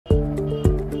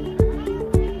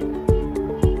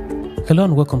Hello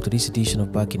and welcome to this edition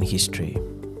of Back in History.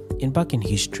 In Back in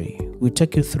History, we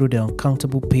take you through the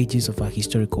uncountable pages of our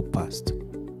historical past.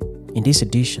 In this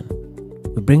edition,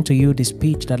 we bring to you the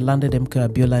speech that landed MKO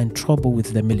Abiola in trouble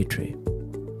with the military.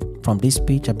 From this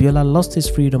speech, Abiola lost his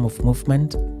freedom of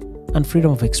movement and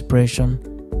freedom of expression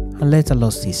and later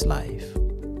lost his life.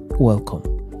 Welcome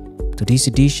to this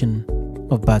edition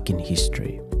of Back in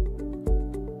History.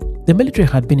 The military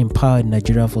had been in power in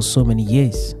Nigeria for so many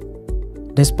years,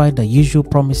 despite the usual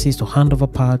promises to hand over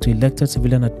power to elected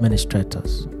civilian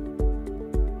administrators.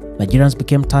 Nigerians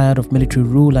became tired of military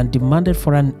rule and demanded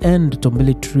for an end to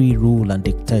military rule and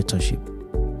dictatorship.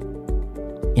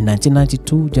 In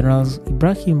 1992, General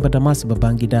Ibrahim Badamasi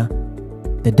Babangida,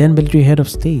 the then military head of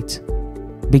state,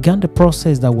 began the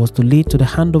process that was to lead to the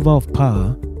handover of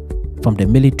power from the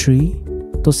military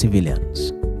to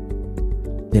civilians.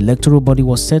 The electoral body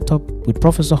was set up with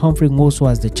Professor Humphrey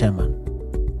Nwosu as the chairman.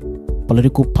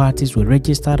 Political parties were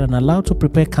registered and allowed to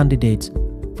prepare candidates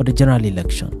for the general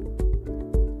election.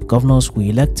 Governors were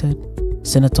elected,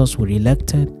 senators were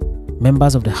elected,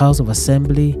 members of the House of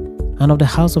Assembly and of the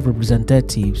House of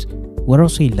Representatives were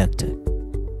also elected.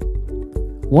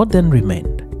 What then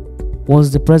remained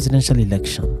was the presidential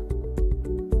election.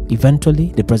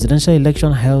 Eventually, the presidential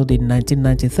election held in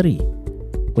 1993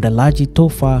 with Alhaji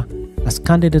Tofa as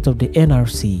candidate of the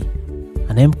NRC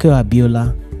and MKO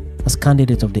Abiola as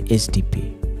candidate of the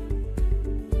SDP.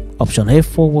 Option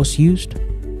A4 was used,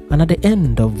 and at the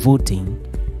end of voting,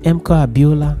 MKO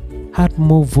Abiola had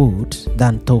more votes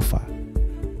than Tofa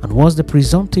and was the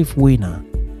presumptive winner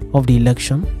of the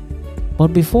election.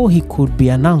 But before he could be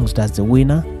announced as the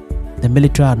winner, the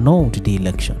military annulled the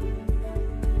election.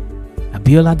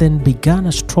 Abiola then began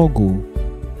a struggle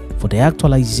for the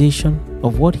actualization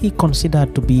of what he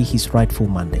considered to be his rightful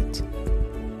mandate.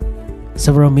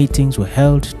 Several meetings were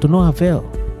held to no avail.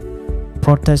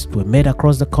 Protests were made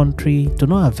across the country to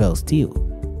no avail still.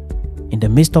 In the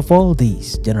midst of all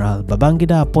this, General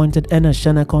Babangida appointed Ernest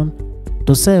Shenekon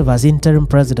to serve as interim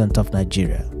president of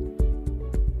Nigeria.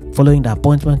 Following the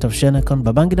appointment of Shenekon,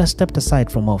 Babangida stepped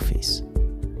aside from office.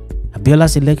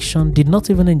 Abiola's election did not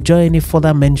even enjoy any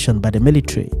further mention by the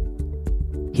military.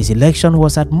 His election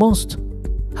was at most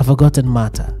a forgotten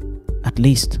matter, at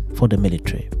least for the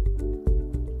military.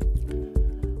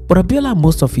 But Abiola and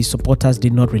most of his supporters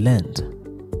did not relent.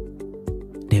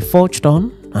 They forged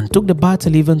on and took the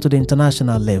battle even to the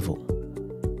international level.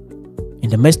 In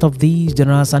the midst of these,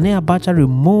 General Abacha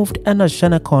removed Ernest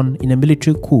Shenekon in a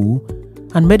military coup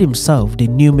and made himself the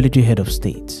new military head of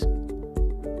state.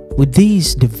 With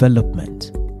this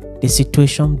development, the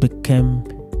situation became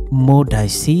more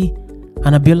dicey,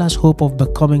 and Abiola's hope of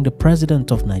becoming the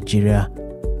president of Nigeria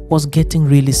was getting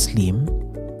really slim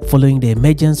following the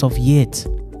emergence of yet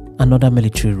another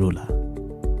military ruler.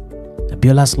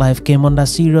 Abiola's life came under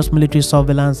serious military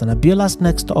surveillance, and Abiola's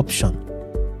next option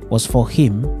was for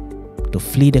him to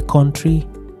flee the country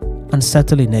and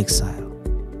settle in exile.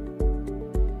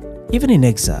 Even in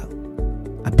exile,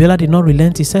 Abiola did not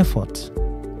relent his efforts.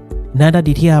 Neither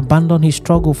did he abandon his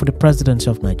struggle for the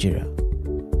presidency of Nigeria.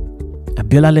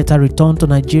 Abiola later returned to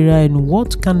Nigeria in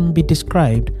what can be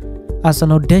described as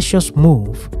an audacious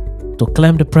move to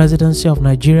claim the presidency of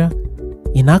Nigeria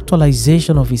in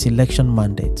actualization of his election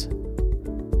mandate.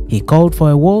 He called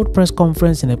for a world press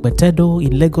conference in Ekpetedo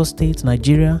in Lagos State,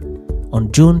 Nigeria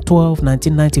on June 12,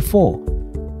 1994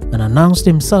 and announced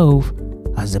himself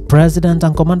as the President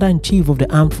and Commander-in-Chief of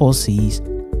the Armed Forces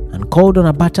and called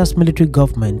on Abacha's military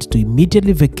government to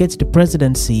immediately vacate the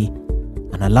presidency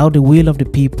and allow the will of the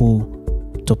people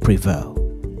to prevail.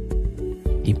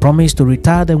 He promised to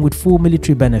retire them with full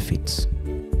military benefits.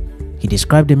 He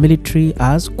described the military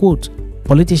as, quote,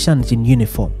 politicians in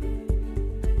uniform.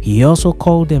 He also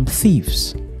called them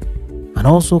thieves and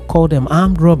also called them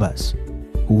armed robbers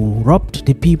who robbed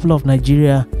the people of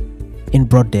Nigeria in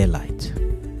broad daylight.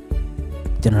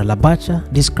 General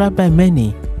Abacha, described by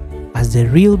many as the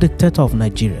real dictator of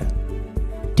Nigeria,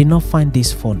 did not find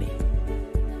this funny.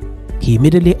 He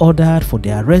immediately ordered for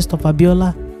the arrest of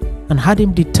Abiola and had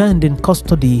him detained in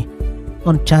custody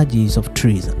on charges of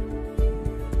treason.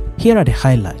 Here are the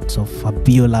highlights of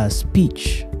Abiola's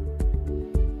speech.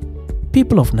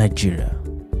 People of Nigeria,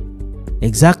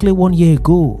 exactly 1 year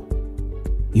ago,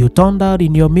 you turned out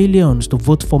in your millions to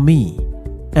vote for me,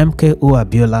 MKO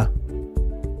Abiola,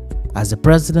 as the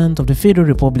President of the Federal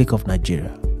Republic of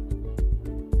Nigeria.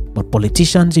 But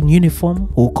politicians in uniform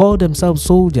who call themselves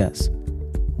soldiers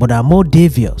but are more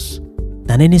devious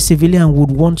than any civilian would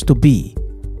want to be,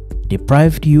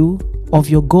 deprived you of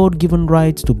your God-given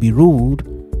right to be ruled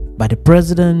by the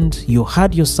president you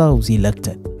had yourselves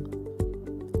elected.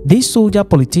 These soldier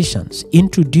politicians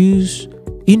introduce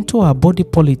into our body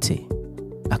politic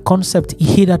a concept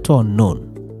hitherto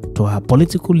unknown to our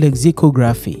political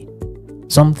lexicography,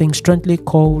 something strangely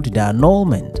called the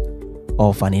annulment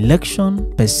of an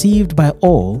election perceived by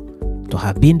all to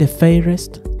have been the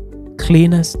fairest,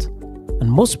 cleanest,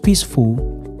 and most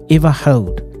peaceful ever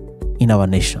held in our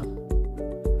nation.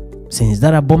 Since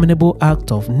that abominable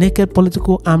act of naked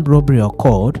political armed robbery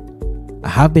occurred, I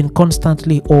have been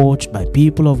constantly urged by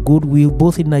people of goodwill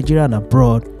both in Nigeria and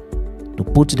abroad to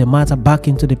put the matter back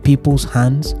into the people's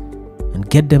hands and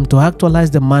get them to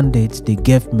actualize the mandates they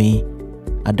gave me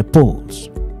at the polls.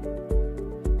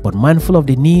 But mindful of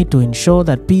the need to ensure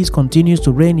that peace continues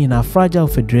to reign in our fragile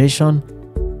federation,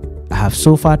 I have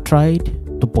so far tried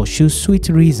to pursue sweet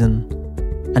reason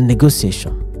and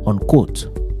negotiation, unquote.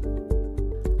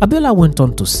 Abiola went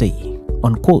on to say,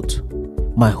 unquote,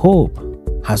 "My hope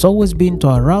has always been to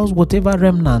arouse whatever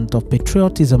remnant of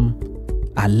patriotism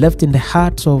are left in the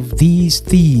hearts of these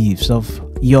thieves of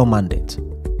your mandate,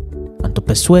 and to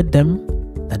persuade them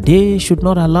that they should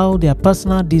not allow their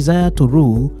personal desire to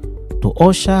rule to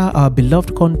usher our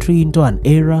beloved country into an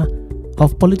era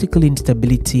of political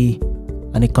instability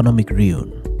and economic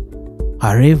ruin.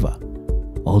 However,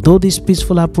 although this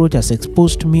peaceful approach has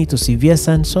exposed me to severe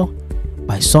censure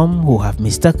by some who have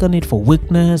mistaken it for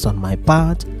weakness on my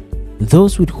part,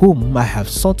 those with whom I have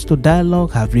sought to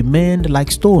dialogue have remained like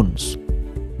stones,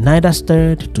 neither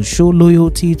stirred to show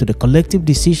loyalty to the collective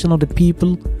decision of the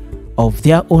people of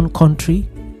their own country,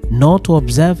 nor to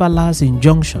observe Allah's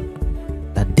injunction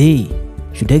that they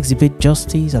should exhibit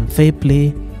justice and fair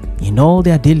play in all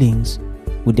their dealings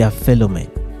with their fellow men."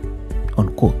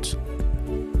 Unquote.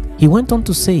 He went on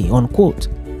to say, unquote,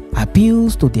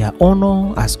 "Appeals to their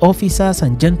honor as officers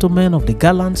and gentlemen of the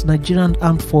gallant Nigerian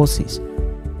armed forces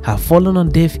have fallen on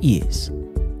deaf ears.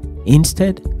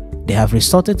 Instead, they have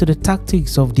resorted to the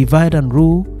tactics of divide and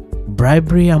rule,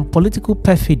 bribery and political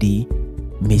perfidy,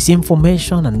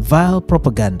 misinformation and vile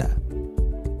propaganda.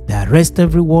 They arrest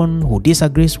everyone who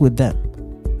disagrees with them.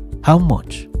 How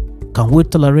much can we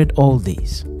tolerate all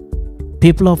this?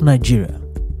 People of Nigeria,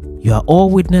 you are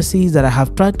all witnesses that I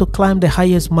have tried to climb the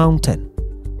highest mountain,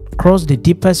 cross the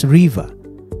deepest river,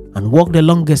 and walk the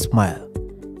longest mile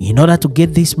in order to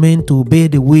get these men to obey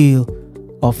the will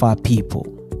of our people.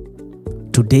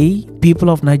 Today, people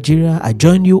of Nigeria, I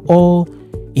join you all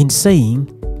in saying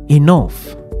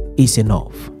enough is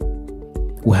enough.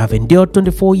 We have endured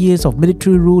 24 years of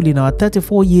military rule in our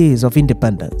 34 years of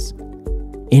independence.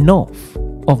 Enough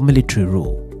of military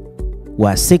rule. We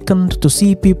are sickened to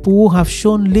see people who have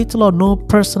shown little or no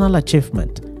personal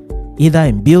achievement, either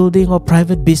in building or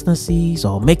private businesses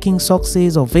or making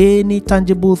success of any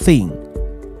tangible thing,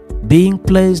 being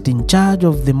placed in charge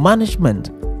of the management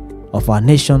of our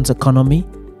nation's economy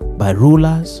by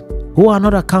rulers who are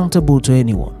not accountable to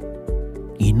anyone.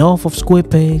 Enough of square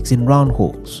pegs in round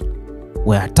holes.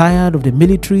 We are tired of the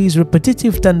military's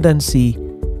repetitive tendency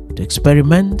to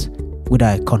experiment with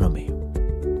our economy.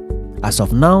 As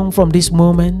of now, from this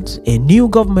moment, a new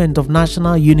government of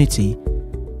national unity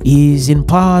is in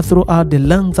power throughout the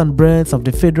length and breadth of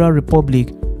the Federal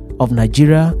Republic of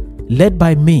Nigeria, led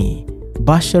by me,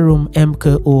 Basharum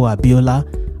MKO Abiola,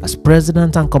 as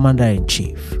President and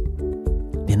Commander-in-Chief.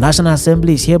 The National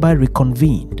Assembly is hereby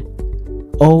reconvened.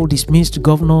 All dismissed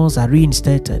governors are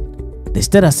reinstated. The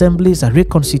state assemblies are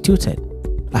reconstituted,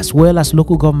 as well as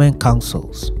local government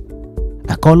councils.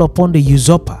 I call upon the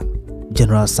usurper,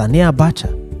 General Sani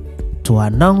Abacha, to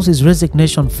announce his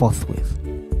resignation forthwith,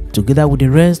 together with the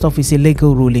rest of his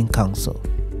illegal ruling council.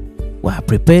 We are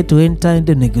prepared to enter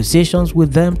into negotiations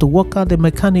with them to work out the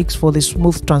mechanics for the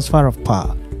smooth transfer of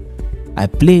power. I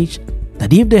pledge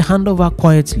that if they hand over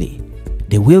quietly,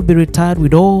 they will be retired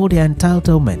with all their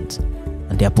entitlements,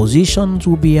 and their positions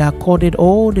will be accorded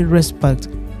all the respect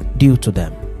due to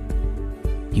them.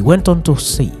 He went on to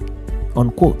say,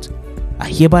 unquote, "I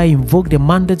hereby invoke the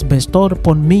mandate bestowed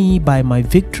upon me by my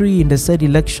victory in the said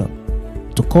election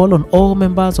to call on all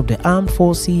members of the armed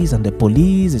forces and the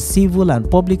police, the civil and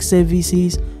public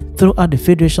services throughout the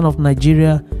Federation of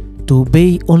Nigeria to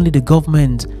obey only the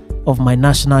government of my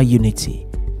national unity,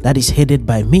 that is headed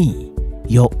by me,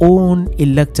 your own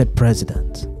elected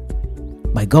president.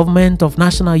 My government of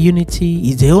national unity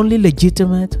is the only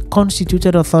legitimate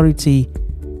constituted authority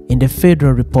in the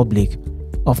Federal Republic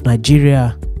of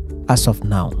Nigeria as of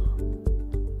now.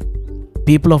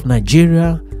 People of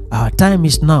Nigeria, our time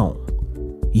is now.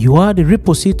 You are the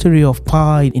repository of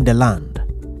power in the land.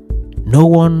 No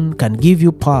one can give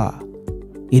you power.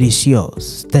 It is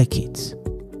yours. Take it.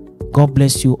 God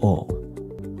bless you all.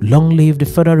 Long live the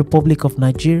Federal Republic of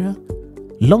Nigeria.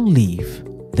 Long live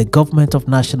the Government of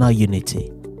National Unity,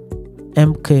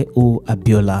 MKO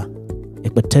Abiola,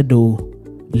 Ekpetedo,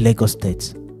 Lagos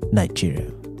State, Nigeria.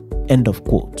 End of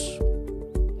quote.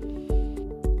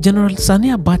 General Sani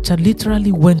Abacha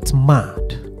literally went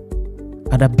mad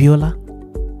at Abiola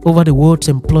over the words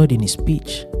employed in his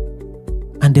speech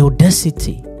and the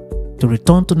audacity to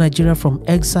return to Nigeria from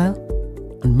exile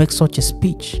and make such a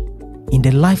speech in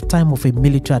the lifetime of a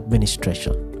military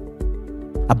administration.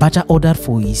 Abacha ordered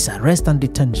for his arrest and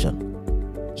detention.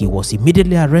 He was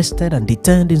immediately arrested and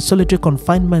detained in solitary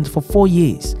confinement for 4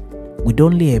 years with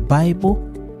only a Bible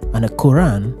and a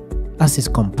Quran as his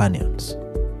companions.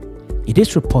 It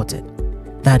is reported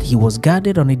that he was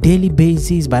guarded on a daily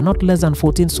basis by not less than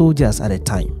 14 soldiers at a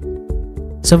time.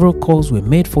 Several calls were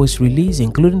made for his release,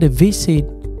 including the visit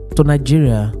to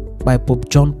Nigeria by Pope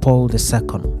John Paul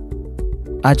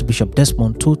II, Archbishop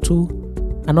Desmond Tutu,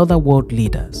 and other world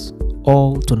leaders,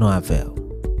 all to no avail.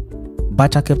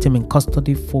 Abacha kept him in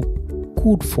custody for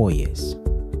good 4 years.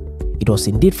 It was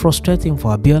indeed frustrating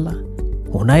for Abiola,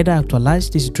 who neither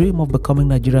actualized his dream of becoming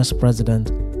Nigeria's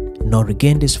president nor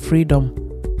regained his freedom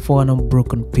for an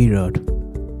unbroken period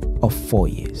of 4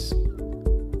 years.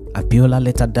 Abiola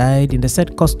later died in the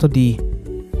said custody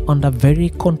under very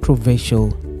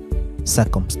controversial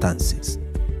circumstances.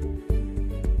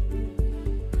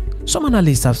 Some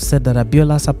analysts have said that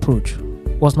Abiola's approach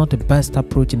was not the best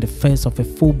approach in the face of a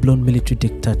full-blown military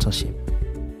dictatorship.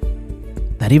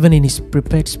 That even in his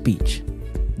prepared speech,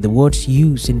 the words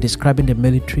used in describing the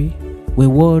military were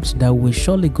words that were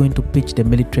surely going to pitch the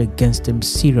military against him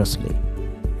seriously.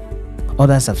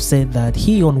 Others have said that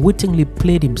he unwittingly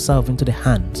played himself into the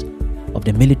hands of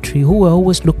the military, who were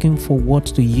always looking for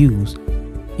words to use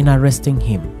in arresting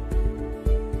him.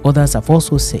 Others have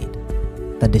also said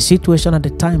that the situation at the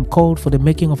time called for the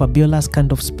making of Abiola's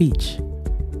kind of speech.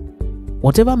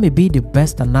 Whatever may be the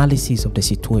best analysis of the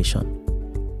situation,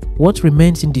 what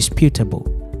remains indisputable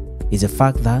is the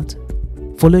fact that,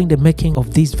 following the making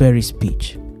of this very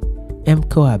speech,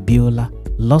 MKO Abiola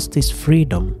lost his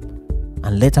freedom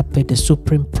and later paid the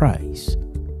supreme price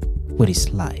with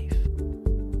his life.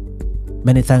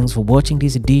 Many thanks for watching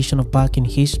this edition of Back in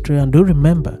History, and do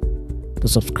remember to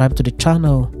subscribe to the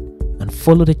channel and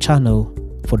follow the channel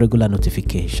for regular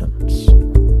notifications.